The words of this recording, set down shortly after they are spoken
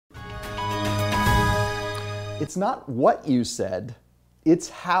It's not what you said, it's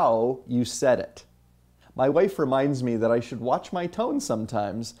how you said it. My wife reminds me that I should watch my tone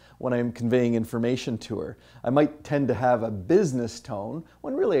sometimes when I'm conveying information to her. I might tend to have a business tone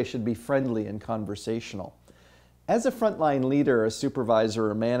when really I should be friendly and conversational. As a frontline leader, a supervisor,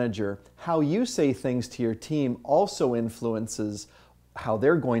 or manager, how you say things to your team also influences how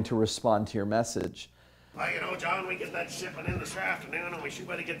they're going to respond to your message. Well, you know, John, we get that shipment in this afternoon, and we should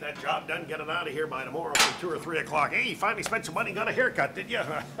better get that job done, get it out of here by tomorrow from 2 or 3 o'clock. Hey, you finally spent some money, got a haircut, did you?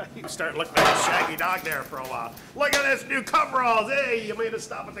 You start looking like a shaggy dog there for a while. Look at this new coveralls. Hey, you made a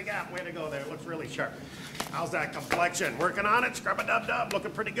stop at the Gap. Way to go there. It looks really sharp. How's that complexion? Working on it? Scrub-a-dub-dub.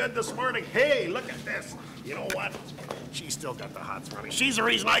 Looking pretty good this morning. Hey, look at this. You know what? She's still got the hots running. She's the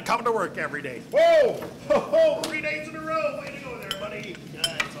reason I come to work every day. Whoa! Ho-ho! 3 days in a row. Way to go there, buddy.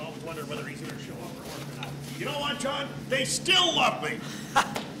 It's always wondering whether he's going to show up for work or not. You know what, John? They still love me.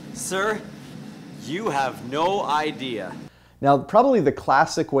 Sir, you have no idea. Now, probably the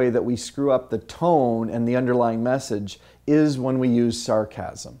classic way that we screw up the tone and the underlying message is when we use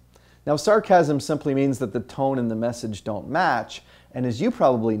sarcasm. Now, sarcasm simply means that the tone and the message don't match, and as you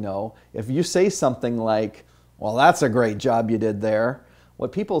probably know, if you say something like, "Well, that's a great job you did there,"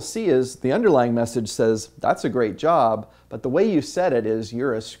 what people see is the underlying message says, "That's a great job," but the way you said it is,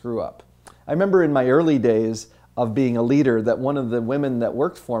 "You're a screw-up." I remember in my early days of being a leader that one of the women that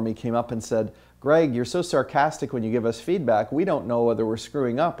worked for me came up and said, "Greg, you're so sarcastic when you give us feedback, we don't know whether we're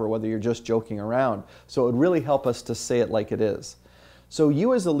screwing up or whether you're just joking around. So it would really help us to say it like it is." So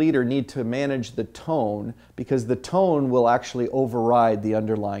you as a leader need to manage the tone because the tone will actually override the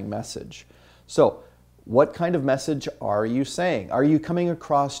underlying message. So what kind of message are you saying? Are you coming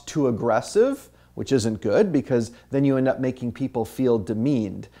across too aggressive? Which isn't good because then you end up making people feel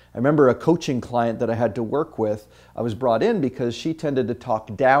demeaned. I remember a coaching client that I had to work with, I was brought in because she tended to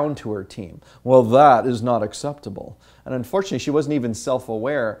talk down to her team. Well, that is not acceptable. And unfortunately, she wasn't even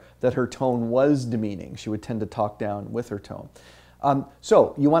self-aware that her tone was demeaning. She would tend to talk down with her tone.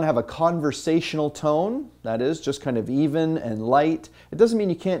 So you want to have a conversational tone, that is just kind of even and light. It doesn't mean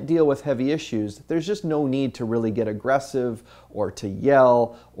you can't deal with heavy issues. There's just no need to really get aggressive or to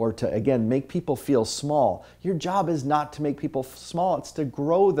yell or to, again, make people feel small. Your job is not to make people small, it's to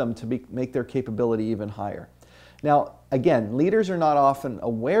grow them to make their capability even higher. Now, again, leaders are not often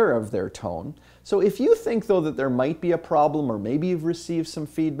aware of their tone. So if you think, though, that there might be a problem or maybe you've received some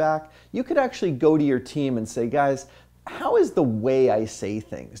feedback, you could actually go to your team and say, "Guys, how is the way I say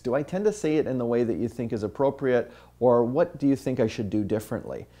things? Do I tend to say it in the way that you think is appropriate, or what do you think I should do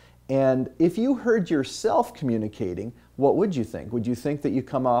differently?" And if you heard yourself communicating, what would you think? Would you think that you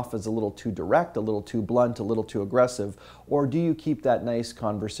come off as a little too direct, a little too blunt, a little too aggressive, or do you keep that nice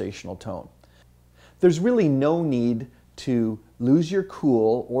conversational tone? There's really no need to lose your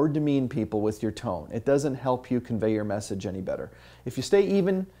cool or demean people with your tone. It doesn't help you convey your message any better. If you stay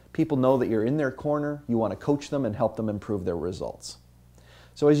even, people know that you're in their corner, you want to coach them and help them improve their results.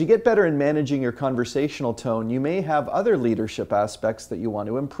 So as you get better in managing your conversational tone, you may have other leadership aspects that you want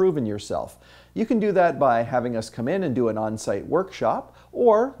to improve in yourself. You can do that by having us come in and do an on-site workshop,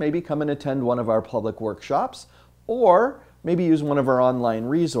 or maybe come and attend one of our public workshops, or maybe use one of our online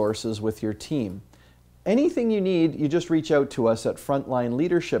resources with your team. Anything you need, you just reach out to us at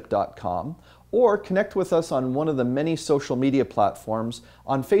frontlineleadership.com or connect with us on one of the many social media platforms.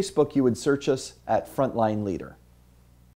 On Facebook, you would search us at Frontline Leader.